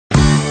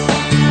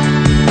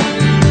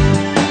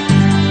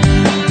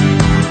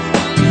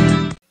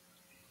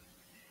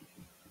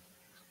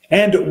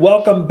And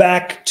welcome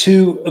back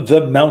to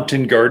The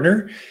Mountain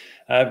Gardener.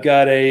 I've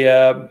got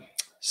a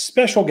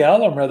special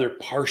gal I'm rather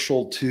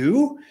partial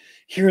to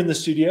here in the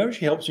studio.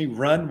 She helps me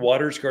run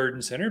Waters Garden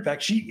Center. In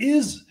fact, she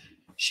is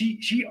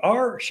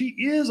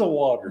a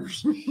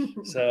Waters.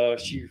 So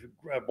she's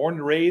born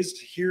and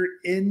raised here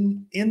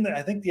in the,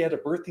 I think they had a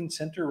birthing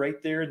center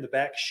right there in the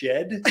back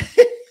shed.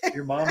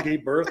 Your mom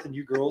gave birth and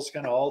you girls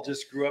kind of all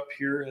just grew up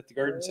here at the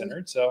garden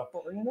center. So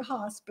born in a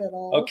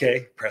hospital.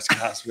 Okay, Prescott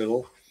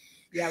Hospital.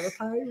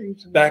 Yavapai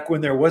region. Back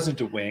when there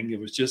wasn't a wing, it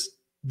was just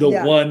the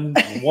one.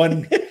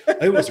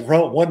 It was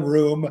one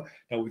room,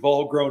 and we've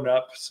all grown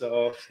up.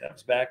 So that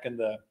was back in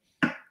the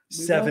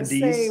 70s.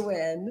 Say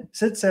when.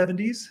 Said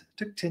 70s.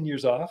 Took 10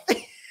 years off.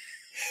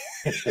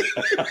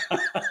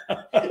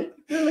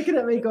 You're looking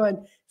at me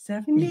going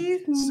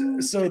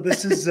 70s. So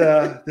this is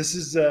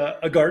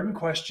a garden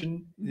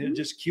question,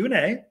 just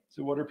Q&A.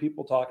 So what are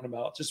people talking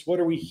about? Just what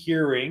are we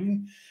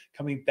hearing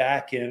coming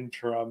back in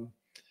from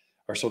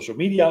our social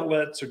media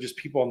outlets, or just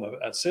people on the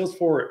sales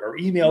floor, or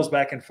emails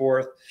back and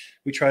forth?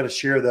 We try to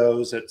share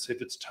those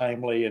if it's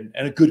timely and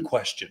a good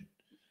question.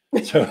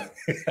 So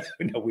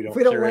no, we don't. If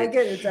we don't like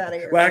it, it's out of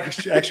here. Well,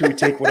 actually, we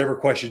take whatever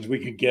questions we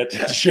can get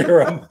to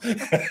share them.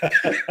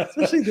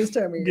 Especially this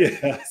time of year.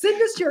 Yeah.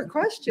 Send us your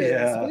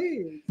questions,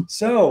 please.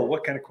 So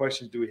what kind of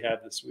questions do we have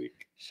this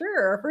week?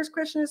 Sure. Our first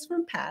question is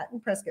from Pat in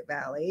Prescott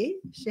Valley.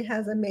 She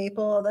has a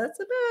maple that's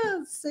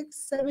about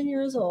 6-7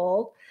 years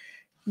old.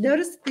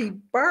 Notice the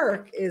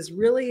bark is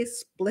really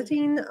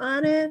splitting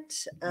on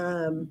it.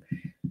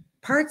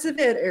 Parts of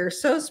it are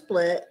so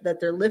split that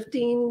they're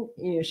lifting.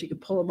 She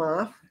could pull them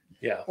off.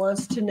 Yeah.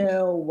 Wants to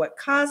know what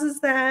causes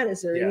that.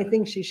 Is there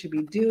anything she should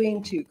be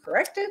doing to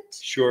correct it?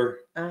 Sure.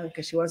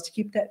 Because she wants to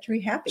keep that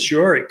tree happy.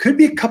 Sure. It could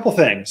be a couple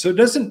things. So it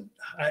doesn't.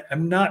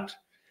 I'm not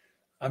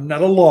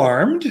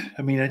alarmed.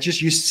 I mean,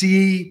 you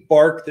see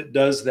bark that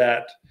does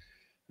that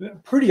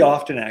pretty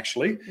often,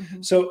 actually.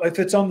 Mm-hmm. So if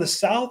it's on the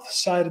south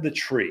side of the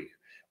tree,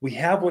 we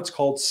have what's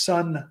called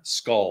sun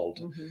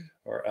scald,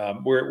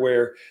 or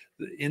where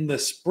in the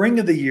spring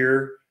of the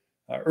year,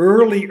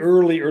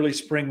 early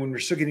spring, when we're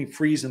still getting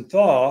freeze and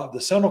thaw, the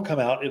sun will come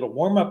out. It'll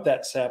warm up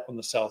that sap on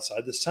the south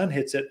side. The sun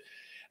hits it,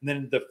 and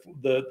then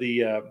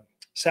the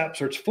sap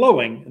starts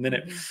flowing, and then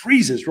it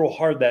freezes real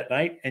hard that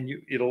night, and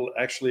it'll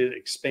actually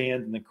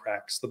expand and then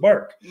cracks the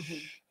bark.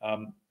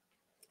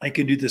 I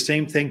can do the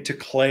same thing to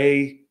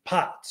clay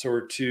pots,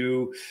 or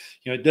to,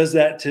 it does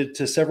that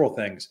to several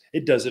things.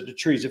 It does it to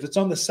trees. If it's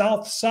on the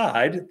south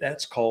side,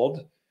 that's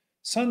called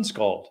sun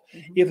scald.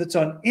 If it's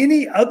on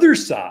any other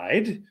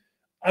side,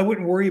 I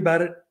wouldn't worry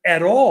about it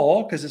at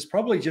all, because it's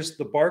probably just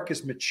the bark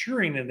is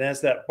maturing, and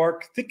as that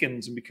bark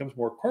thickens and becomes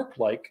more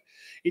cork-like,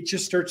 it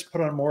just starts to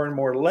put on more and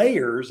more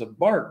layers of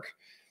bark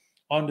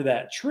onto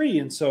that tree,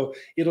 and so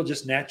it'll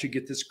just naturally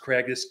get this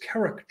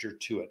character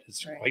to it.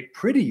 It's quite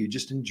pretty. You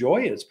just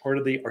enjoy it. It's part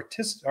of the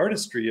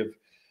artistry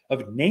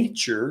of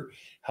nature,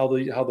 how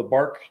the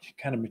bark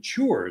kind of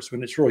matures.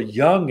 When it's real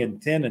young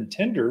and thin and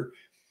tender,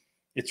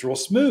 it's real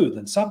smooth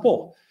and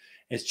supple.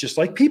 It's just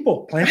like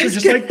people. Plants are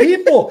just like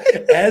people.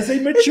 As they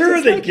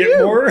mature, they get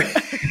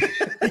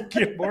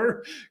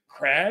more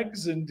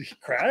crags and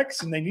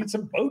cracks, and they need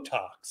some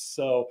Botox.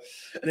 So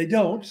they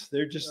don't.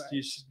 They're just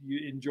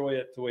you enjoy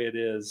it the way it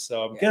is.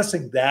 So I'm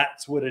guessing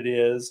that's what it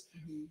is.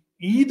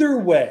 Either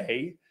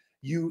way,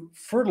 you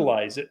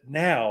fertilize it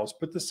now.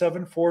 Put the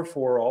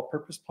 744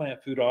 all-purpose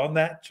plant food on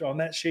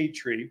that shade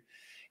tree.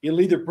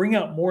 It'll either bring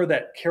out more of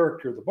that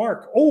character of the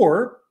bark,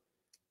 or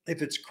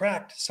if it's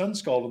cracked sun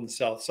scald on the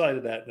south side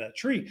of that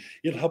tree,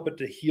 it'll help it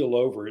to heal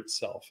over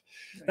itself.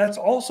 That's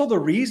also the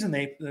reason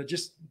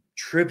just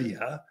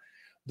trivia,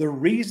 the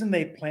reason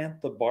they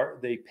paint the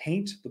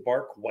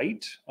bark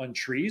white on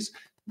trees,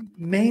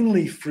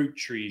 mainly fruit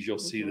trees. You'll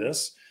see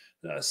this,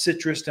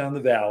 citrus down the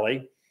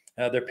valley.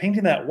 They're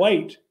painting that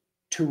white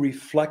to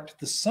reflect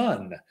the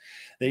sun.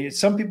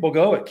 Some people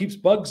go, it keeps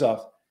bugs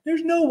off.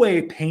 There's no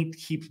way paint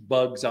keeps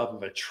bugs off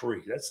of a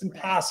tree. That's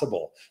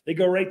impossible. They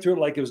go right through it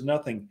like it was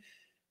nothing.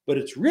 But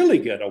it's really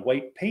good. A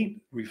white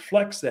paint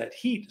reflects that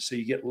heat, so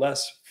you get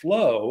less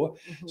flow.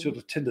 So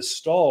it'll tend to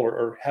stall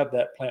or have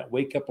that plant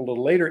wake up a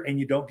little later, and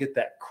you don't get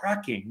that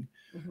cracking,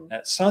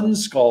 that sun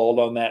scald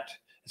on that.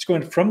 It's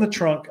going from the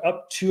trunk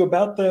up to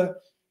about where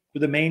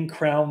the main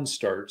crown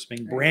starts,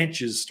 main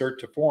branches start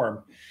to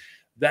form.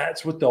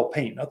 That's what they'll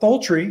paint. Not the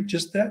whole tree,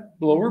 just that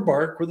lower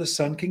bark where the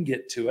sun can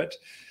get to it.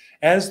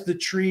 As the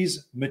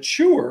trees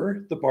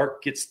mature, the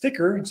bark gets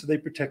thicker, and so they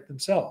protect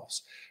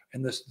themselves.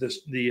 And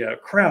the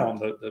crown,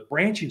 the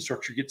branching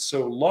structure gets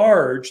so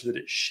large that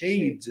it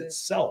shades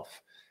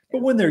itself.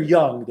 But when they're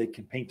young, they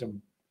can paint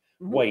them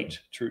white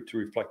to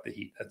reflect the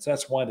heat.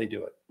 That's why they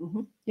do it.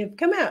 You've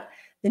come out.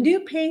 The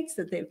new paints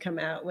that they've come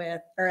out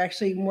with are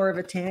actually more of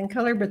a tan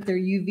color, but they're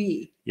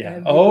UV.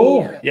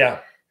 Yeah.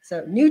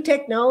 So new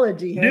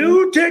technology.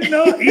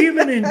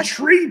 Even in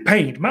tree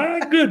paint. My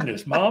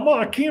goodness, Mama,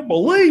 I can't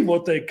believe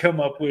what they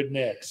come up with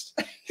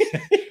next.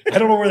 I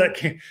don't know where that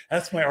came.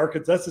 That's my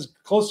Arkansas. That's as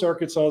close to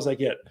Arkansas as I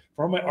get.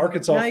 From my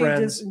Arkansas friends.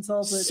 You just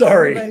insulted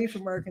sorry. everybody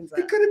from Arkansas.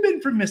 It could have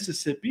been from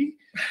Mississippi.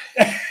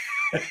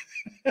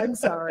 I'm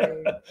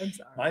sorry. I'm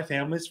sorry. My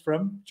family's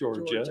from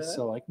Georgia, Georgia.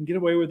 so I can get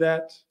away with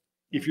that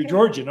if you're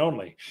Georgian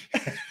only.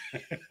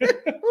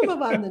 We'll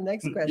move on to the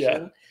next question.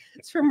 Yeah.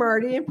 It's from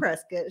Marty and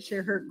Prescott. She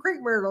heard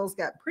crepe myrtles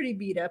got pretty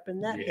beat up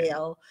in that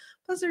hail.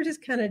 Plus, they're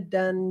just kind of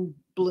done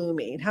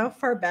blooming. How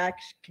far back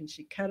can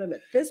she cut them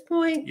at this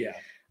point? Yeah.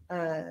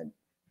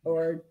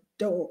 Or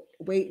don't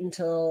wait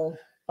until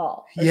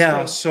fall.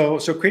 Yeah. So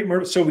crepe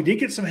myrtle. So we did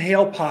get some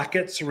hail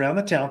pockets around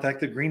the town. In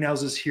fact, the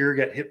greenhouses here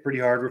got hit pretty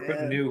hard. We're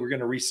putting we're going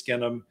to reskin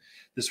them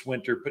this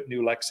winter, put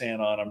new Lexan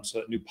on them,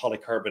 so new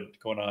polycarbonate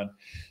going on.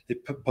 They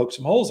poked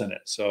some holes in it.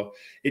 So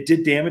it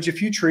did damage a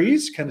few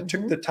trees, kind of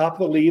took the top of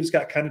the leaves,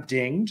 got kind of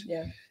dinged.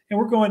 Yeah. And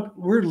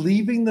we're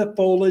leaving the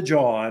foliage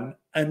on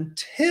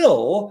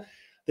until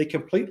they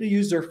completely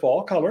use their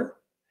fall color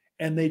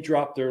and they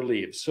drop their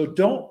leaves. So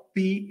don't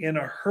be in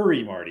a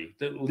hurry, Marty.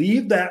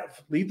 Leave the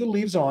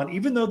leaves on,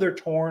 even though they're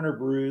torn or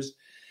bruised,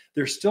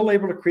 they're still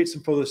able to create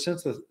some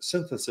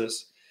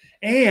photosynthesis.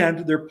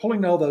 And they're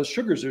pulling all those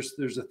sugars.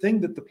 There's a thing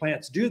that the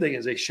plants do.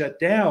 As they shut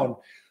down,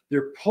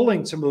 they're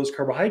pulling some of those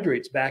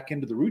carbohydrates back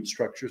into the root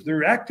structures.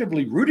 They're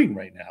actively rooting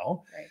right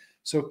now. Right.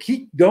 So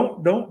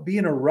don't be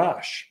in a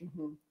rush.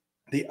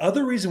 The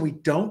other reason we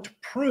don't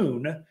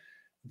prune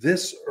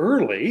this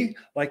early,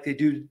 like they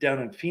do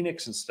down in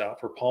Phoenix and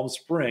stuff, or Palm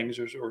Springs,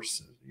 or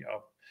you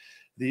know,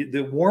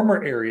 the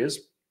warmer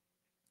areas,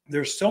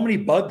 there's so many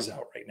bugs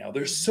out right now.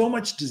 There's so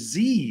much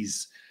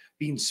disease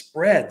being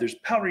spread. There's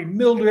powdery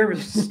mildew,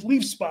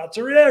 leaf spots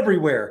are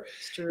everywhere.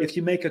 If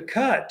you make a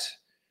cut,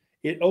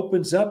 it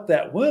opens up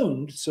that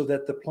wound so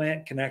that the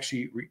plant can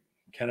actually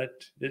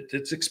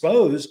it's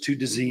exposed to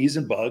disease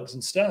and bugs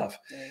and stuff.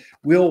 Right.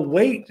 We'll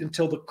wait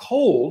until the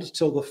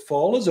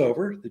fall is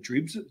over.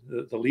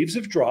 The leaves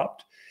have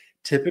dropped.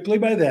 Typically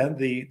by then,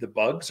 the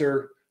bugs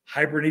are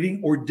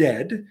hibernating or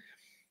dead.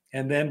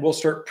 And then we'll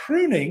start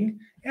pruning.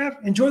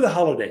 Enjoy the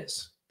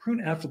holidays.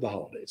 Prune after the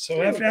holidays.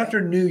 So after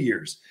New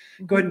Year's,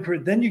 go ahead and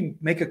prune. Then you can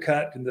make a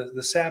cut, and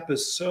the sap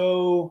is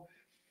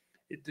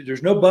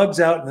there's no bugs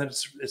out, and then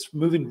it's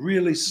moving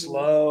really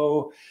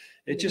slow.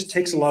 It just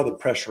takes a lot of the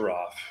pressure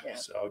off. Yeah.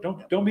 So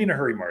don't be in a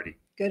hurry, Marty.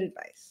 Good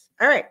advice.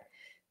 All right.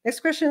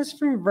 Next question is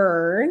from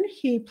Vern.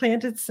 He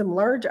planted some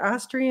large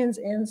Austrians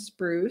and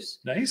spruce.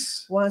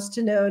 Nice. Wants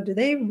to know, do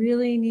they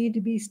really need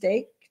to be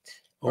staked?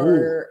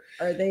 Or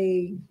are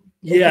they...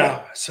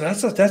 Yeah, so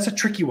that's a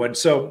tricky one.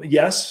 So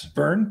yes,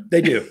 Vern,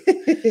 they do.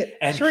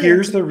 And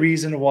here's the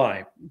reason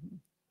why.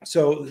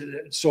 So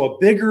a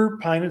bigger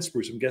pine and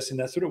spruce, I'm guessing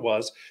that's what it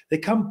was. They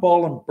come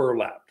ball and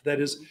burlap.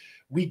 That is,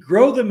 we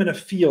grow them in a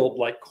field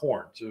like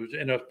corn. So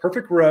in a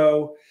perfect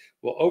row,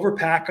 we'll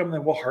overpack them,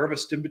 then we'll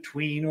harvest in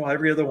between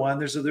every other one.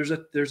 There's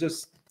a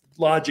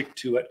logic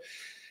to it.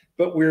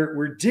 But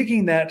we're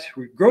digging that,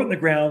 we grow it in the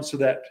ground so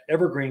that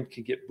evergreen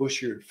can get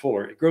bushier and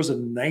fuller. It grows a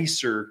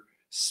nicer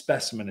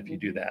specimen if you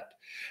do that.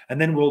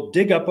 And then we'll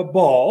dig up a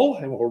ball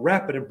and we'll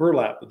wrap it in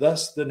burlap,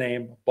 thus the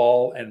name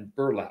ball and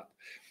burlap.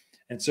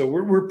 And so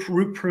we're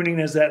root pruning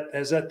as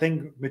that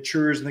thing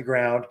matures in the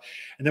ground.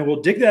 And then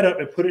we'll dig that up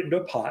and put it into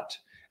a pot.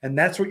 And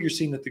that's what you're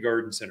seeing at the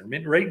garden center. I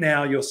mean, right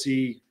now you'll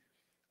see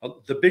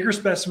the bigger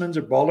specimens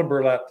are ball and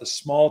burlap. The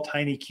small,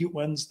 tiny, cute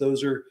ones,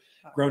 those are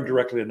grown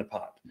directly in the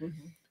pot.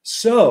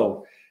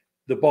 So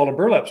the ball and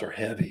burlaps are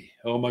heavy.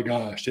 Oh my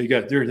gosh,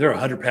 they're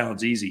 100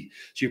 pounds easy.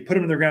 So you put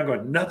them in the ground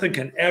going, nothing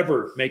can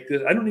ever make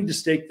this. I don't need to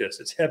stake this.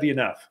 It's heavy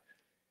enough.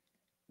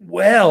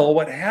 Well,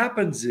 what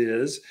happens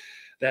is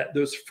that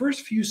those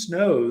first few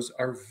snows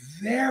are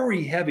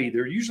very heavy.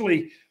 They're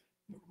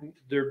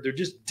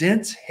just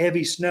dense,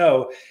 heavy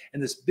snow.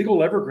 And this big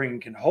old evergreen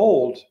can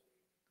hold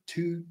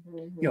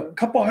a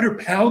couple 100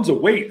 pounds of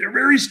weight. They're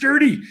very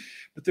sturdy,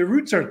 but their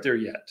roots aren't there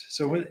yet.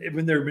 So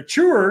when they're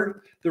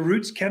mature, the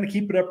roots kind of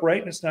keep it upright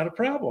and it's not a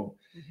problem.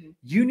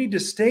 You need to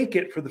stake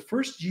it for the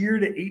first year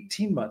to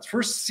 18 months,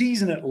 first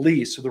season at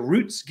least, so the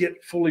roots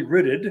get fully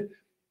rooted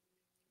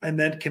and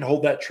then can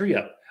hold that tree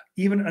up,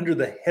 even under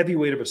the heavy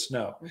weight of a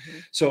snow.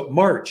 So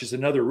March is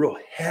another real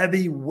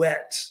heavy,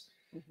 wet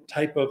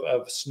type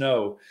of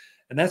snow.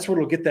 And that's where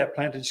it'll get that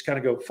plant to just kind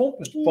of go,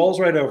 it falls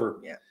right over.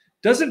 Yeah.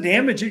 Doesn't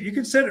damage it. You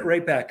can set it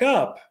right back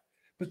up,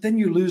 but then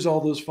you lose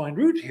all those fine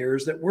root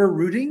hairs that we're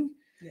rooting.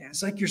 Yeah.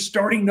 It's like you're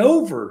starting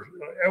over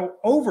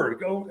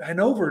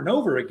and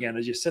over again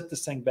as you set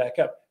this thing back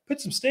up.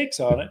 Put some stakes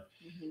on it.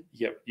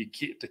 You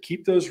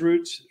keep those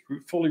roots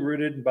fully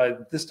rooted, and by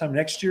this time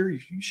next year,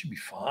 you should be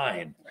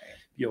fine.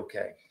 Be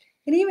okay.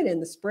 And even in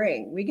the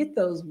spring, we get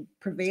those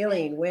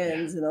prevailing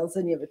winds, and all of a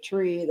sudden you have a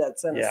tree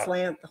that's on a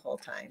slant the whole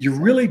time. You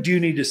really do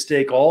need to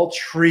stake all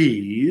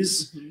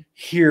trees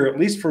here, at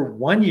least for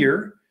 1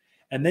 year,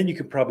 and then you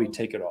could probably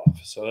take it off.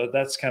 So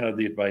that's kind of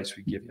the advice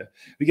we give you.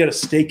 We got a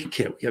stake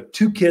kit. We have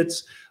 2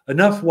 kits,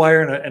 enough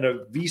wire and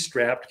a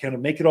V-strap to kind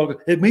of make it all good.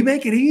 And we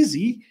make it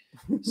easy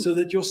so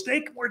that you'll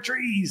stake more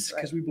trees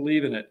because we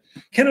believe in it.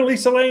 Ken and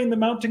Lisa Lane, the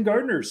Mountain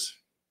Gardeners.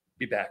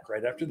 Be back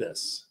right after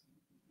this.